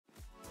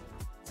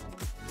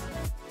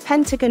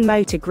Pentagon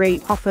Motor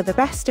Group offer the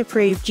best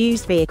approved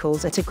used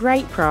vehicles at a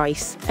great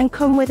price, and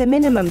come with a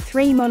minimum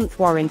 3-month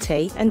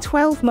warranty and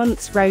 12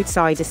 months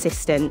roadside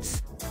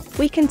assistance.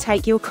 We can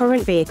take your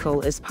current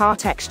vehicle as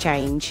part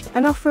exchange,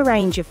 and offer a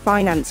range of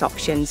finance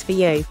options for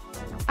you.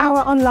 Our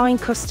online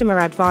customer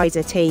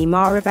advisor team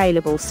are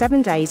available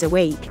 7 days a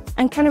week,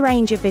 and can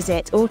arrange a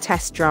visit or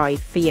test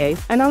drive for you,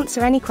 and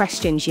answer any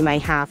questions you may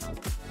have.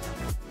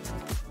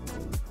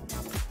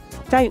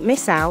 Don't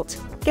miss out.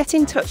 Get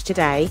in touch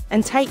today,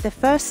 and take the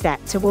first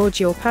step towards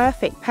your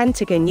perfect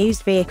Pentagon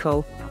used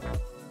vehicle.